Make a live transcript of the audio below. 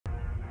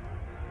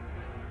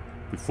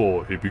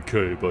before he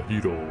became a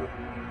hero.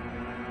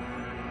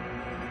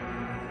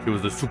 He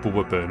was the super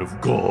weapon of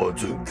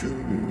gods and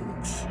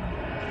kings.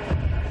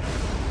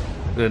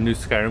 The new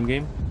Skyrim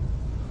game?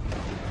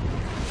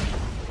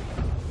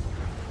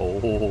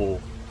 Oh.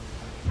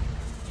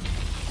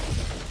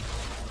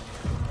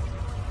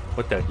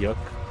 What the yuck?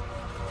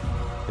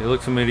 It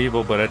looks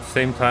medieval, but at the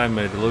same time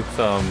it looks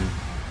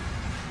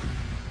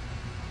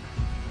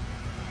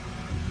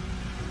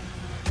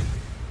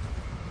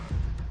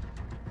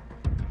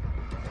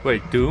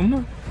Wait,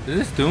 Doom? Is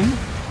this Doom?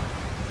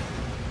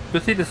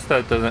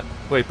 Bethesda doesn't...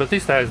 Wait,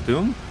 Bethesda has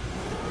Doom?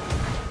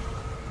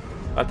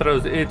 I thought it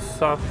was id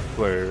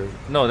Software.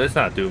 No, that's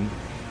not Doom.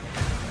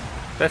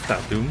 That's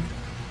not Doom.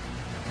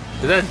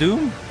 Is that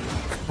Doom?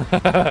 Is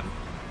that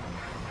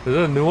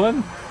a new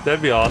one?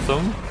 That'd be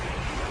awesome.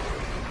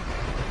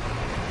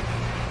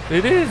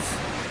 It is!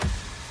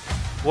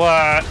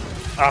 What?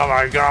 Oh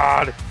my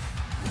god!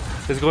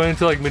 It's going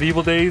into like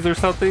medieval days or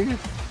something?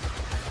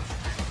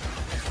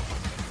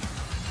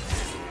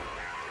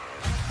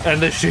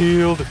 And the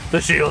shield! The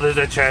shield is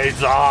a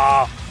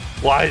chainsaw!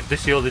 Why is the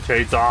shield a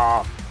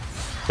chainsaw?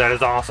 That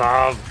is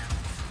awesome!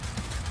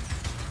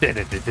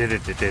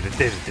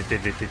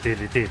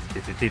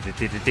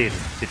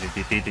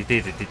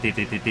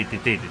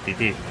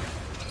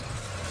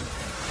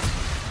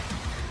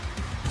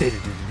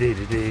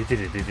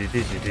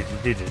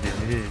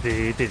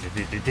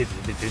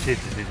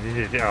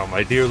 Oh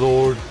my dear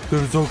lord,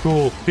 this is so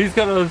cool. He's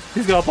got a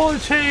ball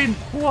and chain.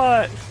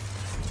 What?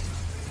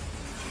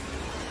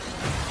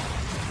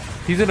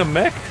 He's in a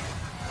mech?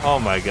 Oh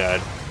my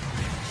god.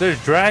 There's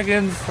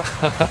dragons.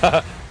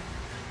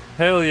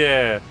 Hell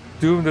yeah.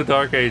 Doom the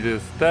Dark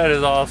Ages. That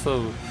is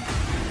awesome.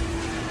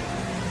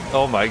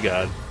 Oh my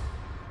god.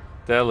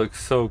 That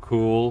looks so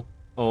cool.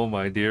 Oh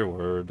my dear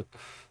word.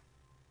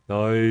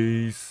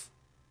 Nice.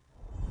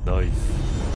 Nice.